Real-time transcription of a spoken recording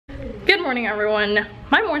Good morning, everyone.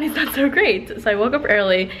 My morning's not so great. So I woke up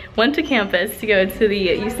early, went to campus to go to the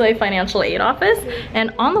UCLA financial aid office,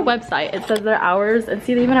 and on the website it says their hours, and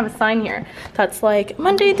see they even have a sign here that's like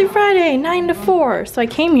Monday through Friday 9 to 4. So I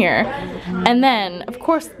came here, and then of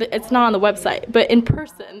course it's not on the website, but in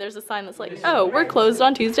person there's a sign that's like, oh, we're closed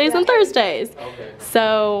on Tuesdays and Thursdays.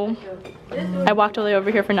 So I walked all the way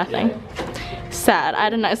over here for nothing. Sad. I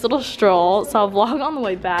had a nice little stroll, so I'll vlog on the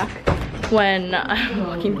way back when I'm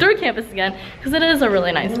walking through campus again, because it is a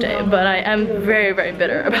really nice day, but I am very, very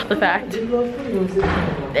bitter about the fact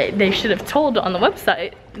they should have told on the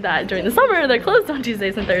website that during the summer they're closed on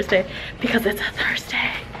Tuesdays and Thursday, because it's a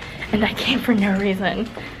Thursday and I came for no reason.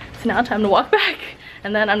 So now time to walk back,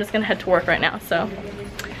 and then I'm just gonna head to work right now. So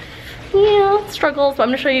yeah, struggles, but I'm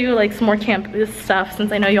gonna show you like some more campus stuff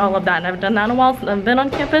since I know you all love that, and I haven't done that in a while since I've been on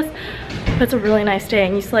campus. But it's a really nice day,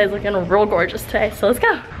 and UCLA is looking real gorgeous today, so let's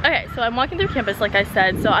go. Okay, so I'm walking through campus like I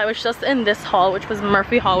said. So I was just in this hall, which was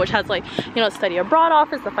Murphy Hall, which has like, you know, study abroad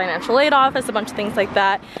office, the financial aid office, a bunch of things like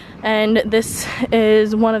that. And this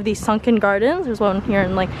is one of these sunken gardens. There's one here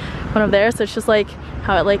and like one over there, so it's just like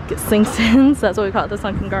how it like sinks in, so that's what we call it, the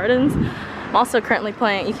sunken gardens. I'm also currently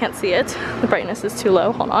playing, you can't see it, the brightness is too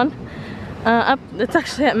low, hold on. It's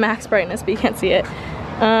actually at max brightness, but you can't see it.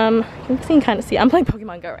 You can kind of see, I'm playing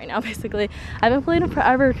Pokemon Go right now, basically. I haven't played it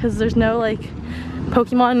forever because there's no like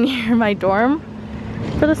Pokemon near my dorm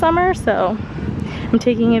for the summer, so I'm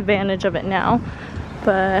taking advantage of it now.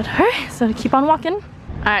 But alright, so keep on walking.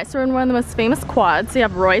 Alright, so we're in one of the most famous quads. So you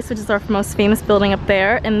have Royce, which is our most famous building up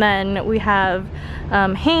there, and then we have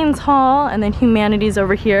Haynes Hall, and then Humanities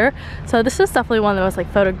over here. So this is definitely one of the most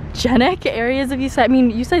like photogenic areas of UCLA. I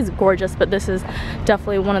mean, UCLA is gorgeous, but this is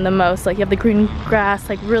definitely one of the most, like, you have the green grass,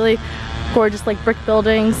 like really gorgeous like brick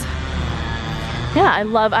buildings. Yeah,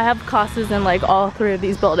 I have classes in like all three of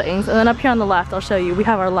these buildings. And then up here on the left, I'll show you, we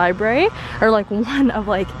have our library, or like one of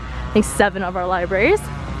like, I think 7 of our libraries.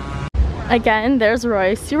 Again, there's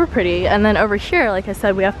Royce, super pretty. And then over here, like I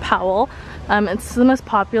said, we have Powell. It's the most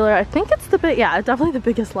popular, I think it's definitely the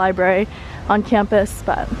biggest library on campus,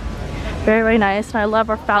 but very, very nice. And I love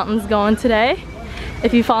our fountains going today.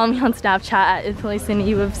 If you follow me on Snapchat at infinitelycindy,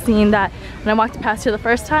 you have seen that when I walked past here the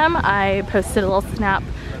first time, I posted a little snap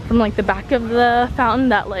from like the back of the fountain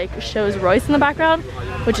that like shows Royce in the background,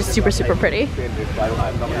 which is super, super pretty.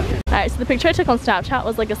 Alright, so the picture I took on Snapchat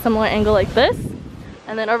was like a similar angle like this.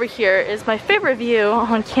 And then over here is my favorite view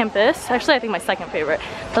on campus. Actually, I think my second favorite.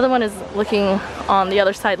 The other one is looking on the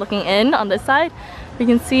other side, looking in on this side. You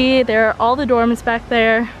can see there are all the dorms back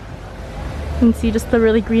there. You can see just the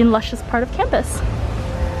really green, luscious part of campus.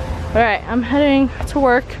 All right, I'm heading to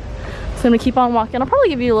work. So I'm gonna keep on walking. I'll probably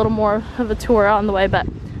give you a little more of a tour on the way, but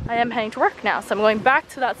I am heading to work now. So I'm going back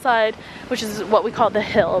to that side, which is what we call the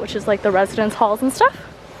hill, which is like the residence halls and stuff.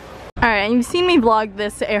 Alright, and you've seen me vlog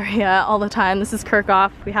this area all the time. This is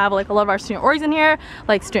Kirkhoff. We have like a lot of our student orgs in here,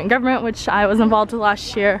 like student government, which I was involved with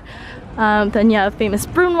last year. Then you have famous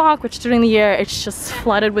Bruin Walk, which during the year it's just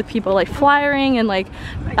flooded with people like flyering and like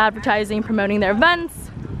advertising, promoting their events.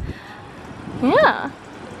 Yeah.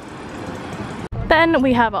 Then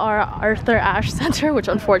we have our Arthur Ashe Center, which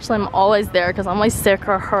unfortunately I'm always there because I'm always sick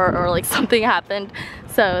or hurt or like something happened.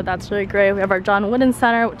 So that's really great. We have our John Wooden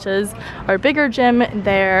Center, which is our bigger gym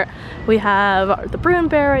there. We have the Bruin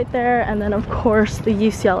Bear right there, and then of course the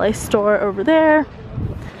UCLA store over there.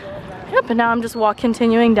 Yep, and now I'm just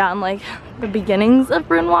continuing down like the beginnings of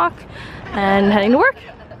Bruin Walk and heading to work.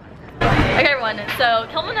 Okay everyone, so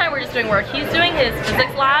Kelvin and I were just doing work. He's doing his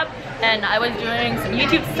physics lab, and I was doing some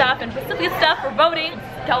YouTube stuff and Pacifica stuff for voting.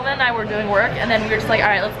 Kelvin and I were doing work, and then we were just like,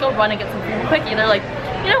 alright, let's go run and get some food quick. Either like,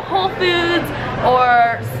 you know, Whole Foods,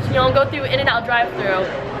 or, you know, go through In-N-Out drive-thru.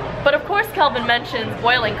 But of course Kelvin mentions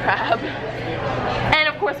boiling crab. And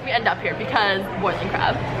of course we end up here because boiling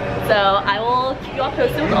crab. So I will keep you all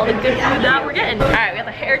posted with all the good food that we're getting. Alright, we got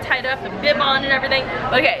the hair tied up, the bib on and everything.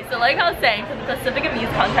 Okay, so like I was saying, for the Pacifica Muse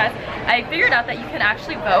contest, I figured out that you can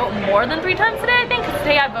actually vote more than 3 times today, I think. Because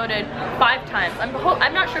today I voted 5 times.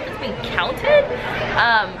 I'm not sure if it's being counted,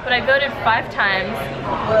 but I voted 5 times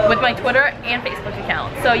with my Twitter and Facebook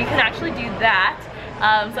account. So you can actually do that.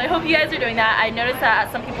 So I hope you guys are doing that. I noticed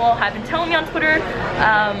that some people have been telling me on Twitter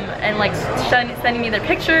and like sending me their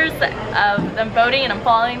pictures of them voting, and I'm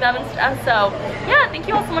following them and stuff. So yeah, thank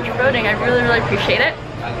you all so much for voting. I really, really appreciate it.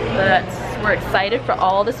 But we're excited for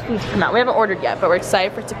all this food to come out. We haven't ordered yet, but we're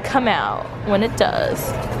excited for it to come out when it does.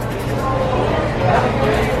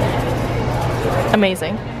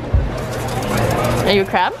 Amazing. Are you a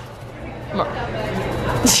crab?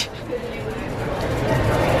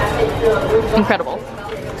 Incredible.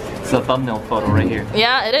 It's a thumbnail photo right here.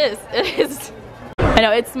 Yeah, it is. It is. I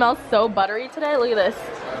know, it smells so buttery today. Look at this.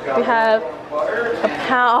 We have a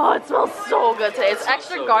pound. Oh, it smells so good today. It's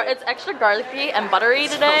extra garlicky and buttery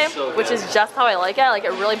today, which is just how I like it. I like it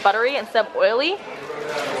really buttery instead of oily.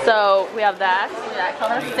 So we have that. Yeah,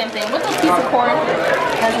 Kelvin has the same thing with a piece of corn.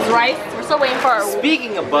 This is rice. We're still waiting for our.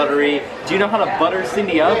 Speaking of buttery, do you know how to butter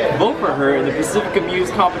Cindy up? Vote for her in the Pacifica Muse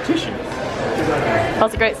competition. That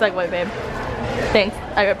was a great segue, babe. Thanks.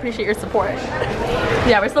 I appreciate your support.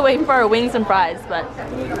 Yeah, we're still waiting for our wings and fries, but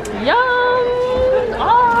yum!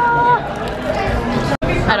 Ah!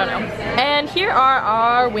 I don't know. And here are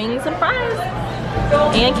our wings and fries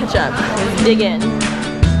and ketchup. Let's dig in.